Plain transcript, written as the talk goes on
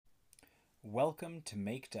Welcome to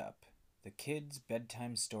Maked Up, the Kids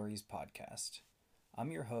Bedtime Stories podcast. I'm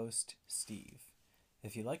your host, Steve.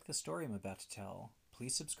 If you like the story I'm about to tell,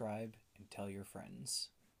 please subscribe and tell your friends.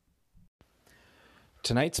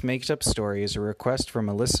 Tonight's Maked Up story is a request from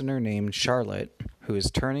a listener named Charlotte, who is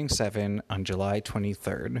turning 7 on July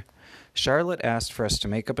 23rd. Charlotte asked for us to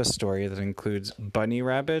make up a story that includes bunny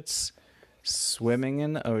rabbits, swimming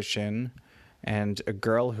in the ocean, and a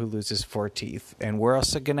girl who loses 4 teeth. And we're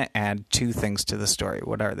also going to add 2 things to the story.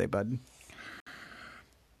 What are they, bud?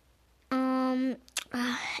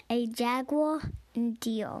 A jaguar and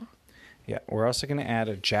deer. Yeah, we're also going to add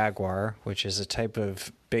a jaguar, which is a type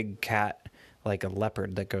of big cat, like a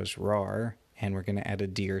leopard that goes roar. And we're going to add a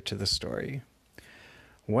deer to the story.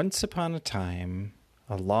 Once upon a time,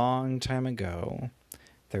 a long time ago,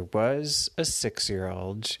 there was a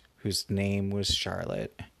 6-year-old whose name was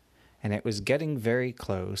Charlotte. And it was getting very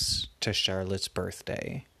close to Charlotte's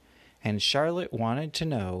birthday. And Charlotte wanted to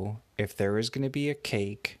know if there was going to be a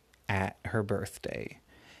cake at her birthday.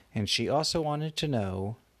 And she also wanted to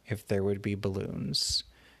know if there would be balloons.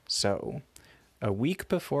 So, a week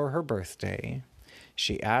before her birthday,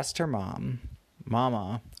 she asked her mom,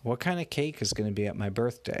 "Mama, what kind of cake is going to be at my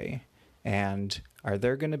birthday? And are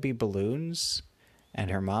there going to be balloons?" And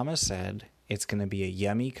her mama said, "It's going to be a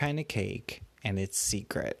yummy kind of cake, and it's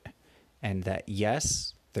secret." And that,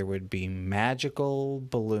 yes, there would be magical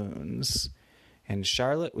balloons. And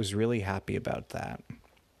Charlotte was really happy about that.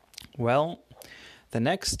 Well, the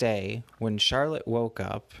next day, when Charlotte woke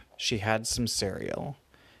up, she had some cereal.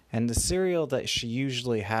 And the cereal that she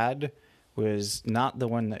usually had was not the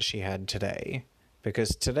one that she had today.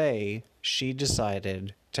 Because today, she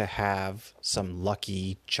decided to have some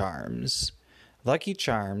Lucky Charms. Lucky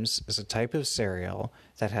Charms is a type of cereal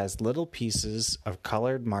that has little pieces of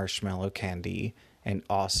colored marshmallow candy and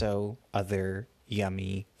also other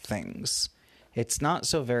yummy things. It's not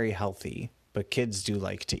so very healthy, but kids do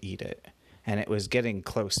like to eat it, and it was getting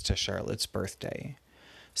close to Charlotte's birthday.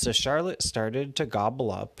 So Charlotte started to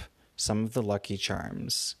gobble up some of the Lucky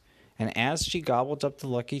Charms, and as she gobbled up the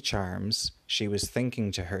Lucky Charms, she was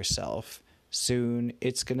thinking to herself, "Soon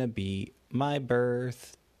it's gonna be my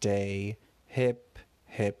birthday. Hip,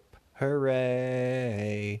 hip,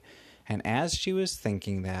 hooray." And as she was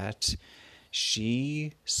thinking that,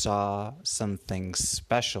 she saw something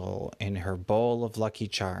special in her bowl of Lucky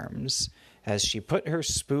Charms. As she put her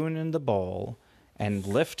spoon in the bowl and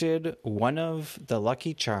lifted one of the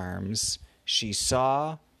Lucky Charms, she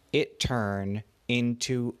saw it turn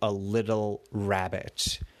into a little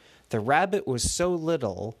rabbit. The rabbit was so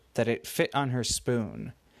little that it fit on her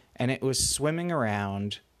spoon, and it was swimming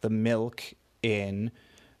around the milk in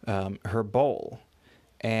her bowl.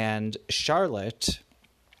 And Charlotte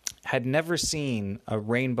had never seen a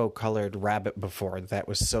rainbow-colored rabbit before that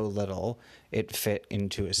was so little it fit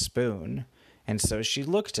into a spoon. And so she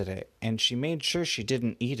looked at it, and she made sure she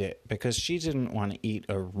didn't eat it because she didn't want to eat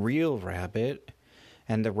a real rabbit.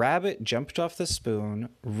 And the rabbit jumped off the spoon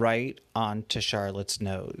right onto Charlotte's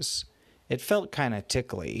nose. It felt kind of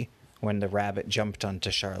tickly when the rabbit jumped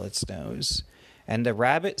onto Charlotte's nose. And the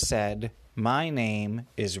rabbit said, "My name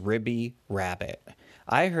is Ribby Rabbit.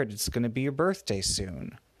 I heard it's going to be your birthday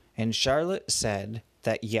soon." And Charlotte said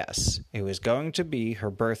that yes, it was going to be her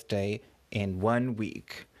birthday in 1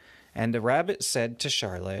 week. And the rabbit said to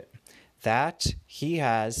Charlotte that he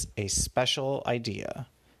has a special idea.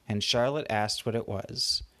 And Charlotte asked what it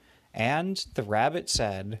was. And the rabbit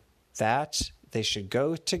said that they should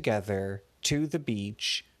go together to the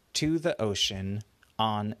beach, to the ocean,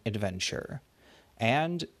 on adventure.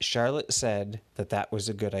 And Charlotte said that that was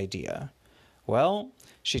a good idea. Well,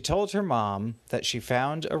 she told her mom that she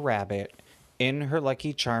found a rabbit in her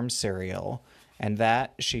Lucky Charms cereal and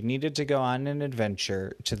that she needed to go on an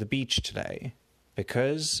adventure to the beach today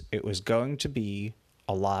because it was going to be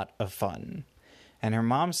a lot of fun. And her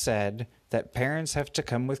mom said that parents have to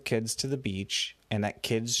come with kids to the beach and that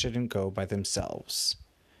kids shouldn't go by themselves.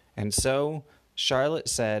 And so Charlotte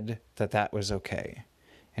said that that was okay.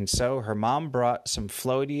 And so her mom brought some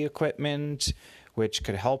floaty equipment, which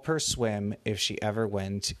could help her swim if she ever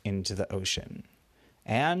went into the ocean.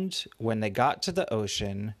 And when they got to the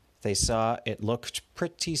ocean, they saw it looked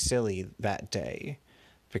pretty silly that day,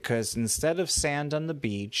 because instead of sand on the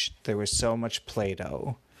beach, there was so much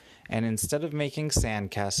Play-Doh. And instead of making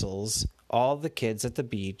sandcastles, all the kids at the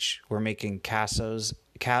beach were making castles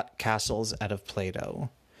out of Play-Doh.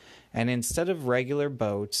 And instead of regular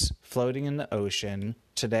boats floating in the ocean,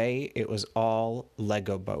 today it was all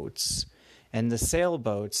Lego boats. And the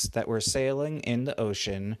sailboats that were sailing in the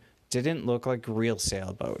ocean didn't look like real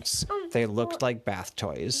sailboats. They looked like bath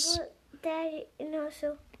toys. Daddy, and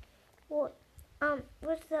also, Well,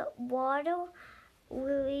 was the water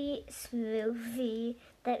really smoothie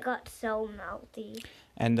that got so melty?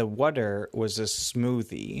 And the water was a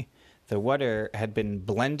smoothie. The water had been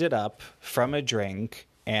blended up from a drink,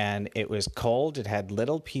 and it was cold. It had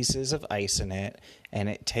little pieces of ice in it, and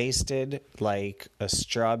it tasted like a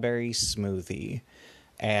strawberry smoothie.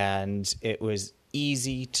 And it was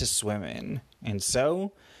easy to swim in. And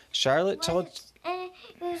so Charlotte told... And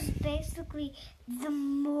it was basically the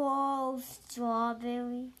most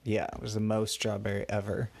strawberry. Yeah, it was the most strawberry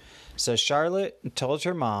ever. So Charlotte told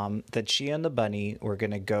her mom that she and the bunny were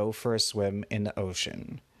going to go for a swim in the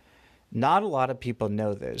ocean. Not a lot of people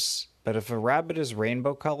know this, but if a rabbit is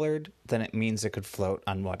rainbow colored, then it means it could float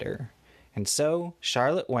on water. And so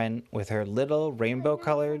Charlotte went with her little rainbow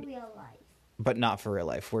colored, but not for real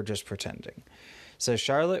life. We're just pretending. So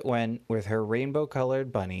Charlotte went with her rainbow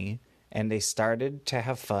colored bunny, and they started to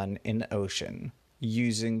have fun in the ocean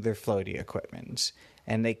using their floaty equipment.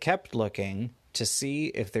 And they kept looking to see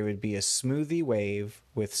if there would be a smoothie wave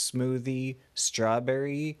with smoothie,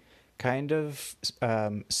 strawberry, kind of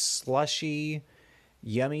slushy,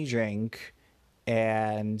 yummy drink.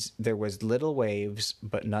 And there was little waves,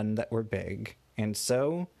 but none that were big. And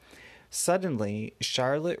so suddenly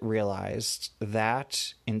Charlotte realized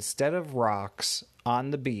that instead of rocks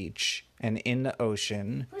on the beach and in the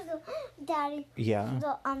ocean... Daddy. Yeah.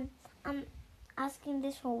 So, I'm asking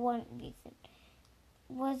this for one reason.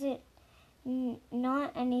 Was it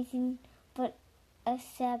not anything but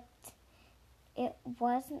except it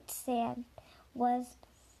wasn't sand? Was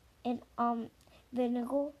it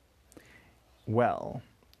vinegar? Well,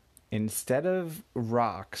 instead of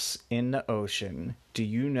rocks in the ocean, do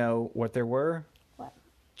you know what there were? What?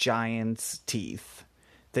 Giant's teeth.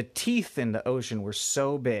 The teeth in the ocean were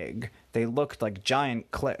so big, they looked like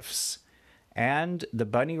giant cliffs. And the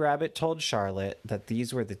bunny rabbit told Charlotte that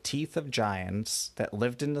these were the teeth of giants that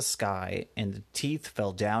lived in the sky, and the teeth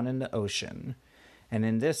fell down in the ocean. And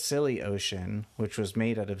in this silly ocean, which was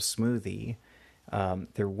made out of smoothie,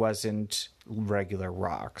 there wasn't regular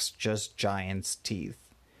rocks, just giant's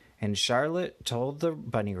teeth. And Charlotte told the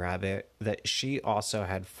bunny rabbit that she also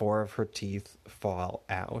had 4 of her teeth fall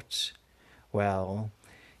out. Well,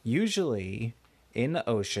 usually in the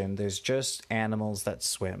ocean, there's just animals that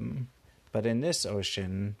swim. But in this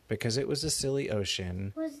ocean, because it was a silly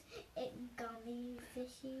ocean... Was it gummy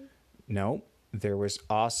fishy? No, there was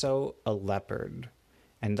also a leopard.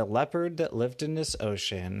 And the leopard that lived in this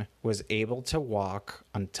ocean was able to walk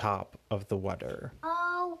on top of the water.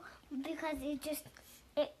 Oh, because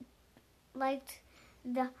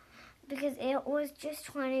because it was just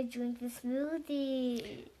trying to drink the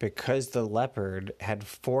smoothie. Because the leopard had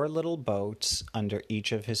 4 little boats under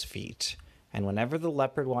each of his feet. And whenever the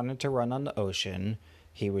leopard wanted to run on the ocean,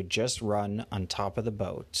 he would just run on top of the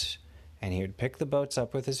boat. And he would pick the boats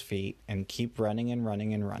up with his feet and keep running and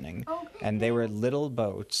running and running. Oh, and they were little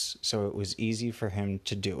boats, so it was easy for him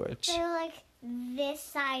to do it. They're like this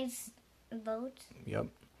size boats. Yep.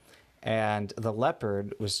 And the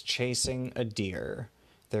leopard was chasing a deer.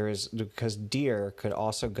 Because deer could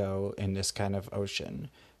also go in this kind of ocean.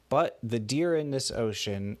 But the deer in this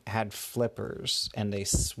ocean had flippers, and they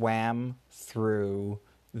swam through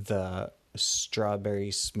the strawberry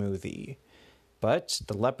smoothie. But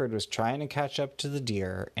the leopard was trying to catch up to the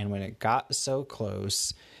deer, and when it got so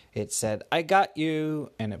close, it said, "I got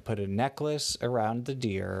you," and it put a necklace around the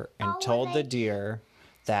deer and told the deer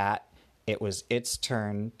that it was its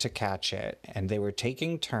turn to catch it, and they were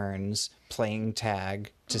taking turns playing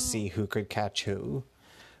tag to see who could catch who.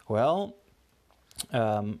 Well,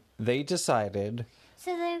 they decided...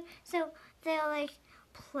 So they're like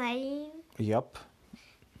playing? Yep.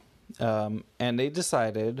 And they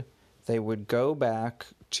decided they would go back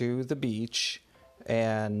to the beach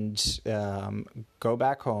and go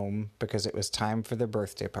back home because it was time for their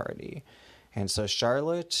birthday party. And so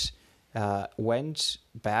Charlotte went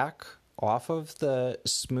back off of the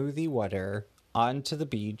smoothie water onto the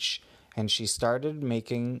beach, and she started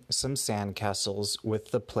making some sandcastles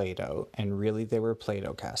with the Play-Doh, and really they were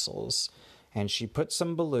Play-Doh castles. And she put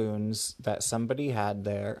some balloons that somebody had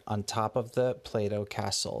there on top of the Play-Doh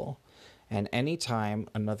castle. And anytime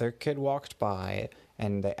another kid walked by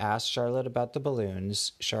and they asked Charlotte about the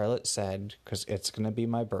balloons, Charlotte said, "'Cause it's going to be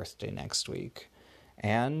my birthday next week."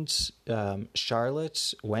 And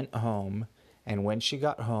Charlotte went home, and when she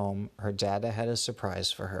got home, her dad had a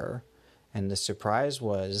surprise for her. And the surprise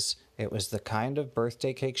was, it was the kind of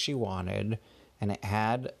birthday cake she wanted, and it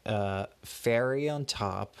had a fairy on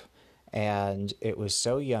top, and it was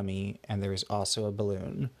so yummy, and there was also a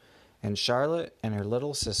balloon. And Charlotte and her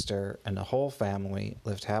little sister and the whole family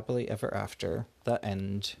lived happily ever after. The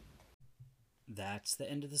end. That's the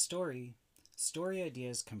end of the story. Story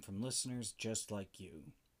ideas come from listeners just like you.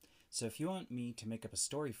 So if you want me to make up a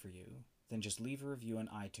story for you, then just leave a review on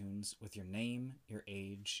iTunes with your name, your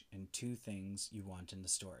age, and 2 things you want in the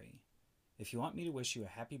story. If you want me to wish you a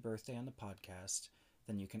happy birthday on the podcast,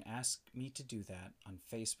 then you can ask me to do that on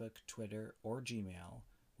Facebook, Twitter, or Gmail,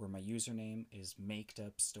 where my username is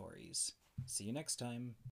MakedUpStories. See you next time.